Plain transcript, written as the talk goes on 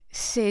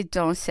C'est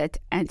dans cet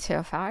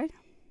intervalle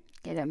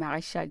que le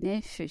maréchal Ney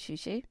fut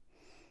jugé.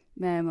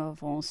 Même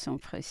avant son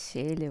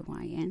procès, les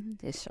moyens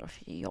de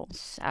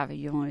surveillance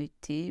avaient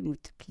été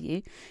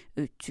multipliés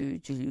autour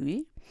de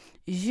lui.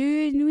 Jour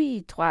et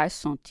nuit, 3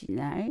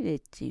 sentinelles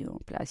étaient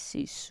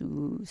placées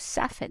sous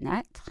sa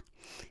fenêtre,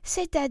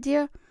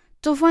 c'est-à-dire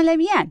devant la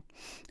mienne.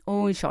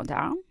 Un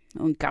gendarme,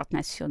 un garde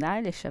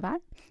national de cheval,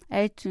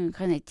 et un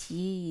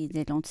grenadier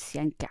de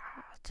l'ancienne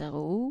garde,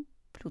 ou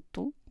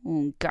plutôt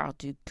un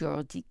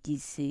garde-corps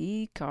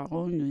déguisé, car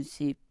on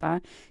n'osait pas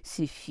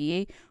se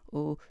fier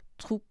aux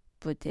troupes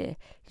de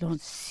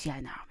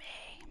l'ancienne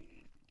armée.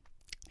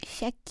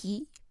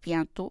 J'acquis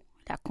bientôt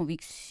la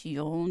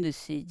conviction de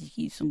ce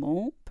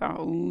déguisement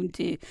par une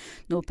de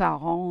nos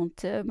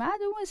parentes,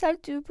 Mademoiselle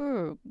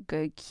Dubourg,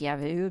 qui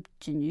avait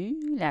obtenu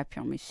la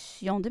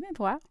permission de me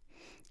voir.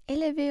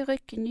 Elle avait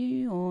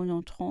reconnu en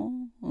entrant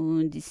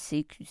un de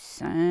ses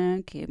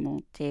coussins qui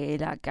montait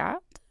la garde,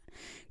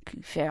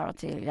 couvert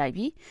de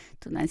l'habit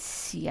d'un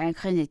ancien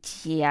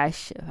grenadier à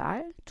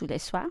cheval tous les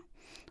soirs.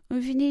 On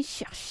venait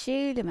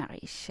chercher le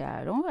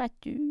maréchal en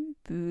voiture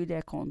pour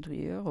le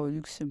conduire au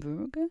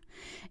Luxembourg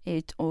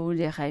et on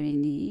le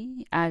ramenait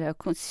à la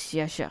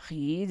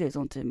conciergerie le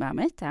lendemain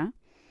matin,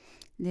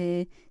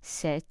 le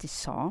 7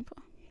 décembre.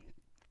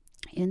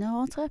 Il ne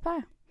rentrait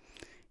pas.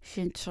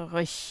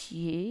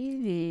 J'interrogeais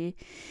les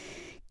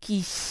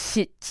qui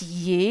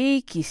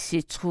s'étillaient, qui se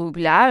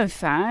troubla,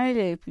 enfin,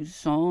 les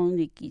posant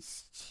des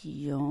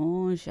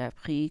questions.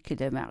 J'appris que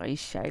le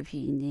maréchal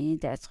venait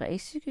d'être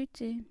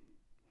exécuté.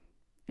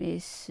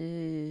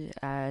 Est-ce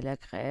à la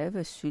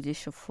grève sous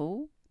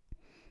l'échafaud?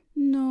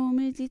 Non,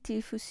 me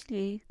dit-il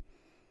fusillé.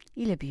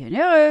 Il est bien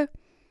heureux,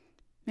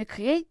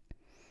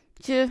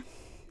 m'écriai-je,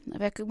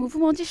 avec un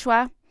mouvement du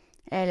choix.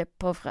 Et le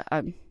pauvre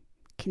homme,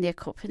 qui ne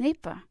comprenait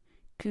pas,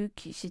 que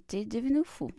j'étais devenu fou.